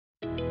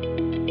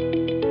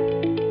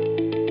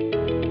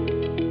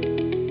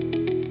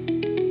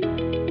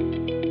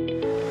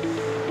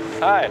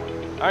Hi,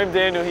 I'm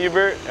Daniel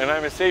Hebert, and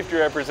I'm a safety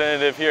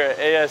representative here at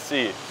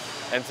ASC.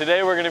 And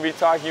today we're going to be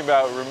talking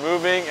about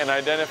removing and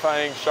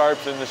identifying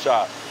sharps in the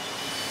shop.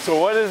 So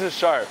what is a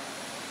sharp?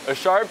 A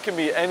sharp can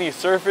be any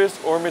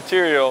surface or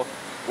material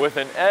with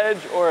an edge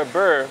or a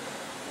burr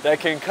that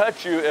can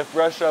cut you if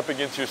brushed up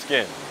against your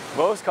skin.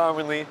 Most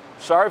commonly,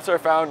 sharps are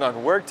found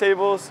on work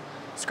tables,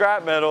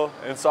 scrap metal,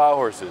 and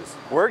sawhorses.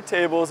 Work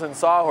tables and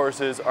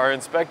sawhorses are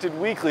inspected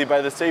weekly by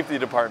the safety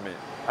department.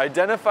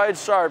 Identified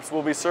sharps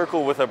will be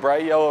circled with a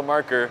bright yellow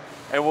marker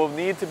and will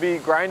need to be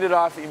grinded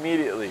off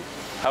immediately.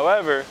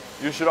 However,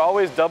 you should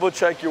always double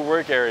check your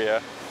work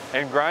area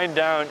and grind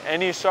down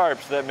any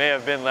sharps that may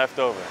have been left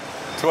over.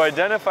 To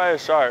identify a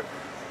sharp,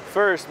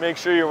 first make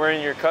sure you're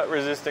wearing your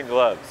cut-resistant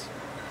gloves.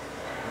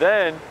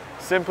 Then,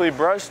 simply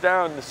brush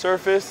down the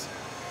surface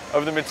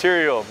of the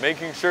material,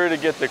 making sure to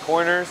get the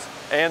corners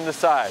and the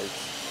sides.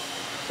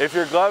 If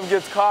your glove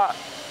gets caught,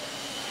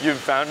 you've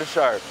found a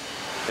sharp.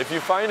 If you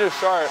find a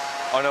sharp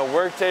on a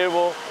work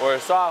table or a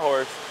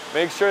sawhorse,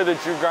 make sure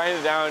that you grind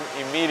it down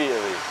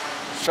immediately.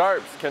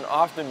 Sharps can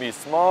often be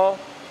small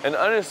and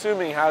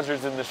unassuming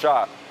hazards in the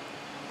shop,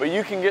 but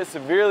you can get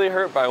severely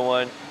hurt by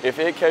one if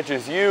it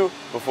catches you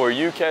before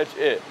you catch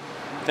it.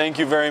 Thank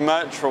you very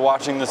much for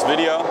watching this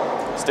video.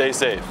 Stay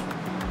safe.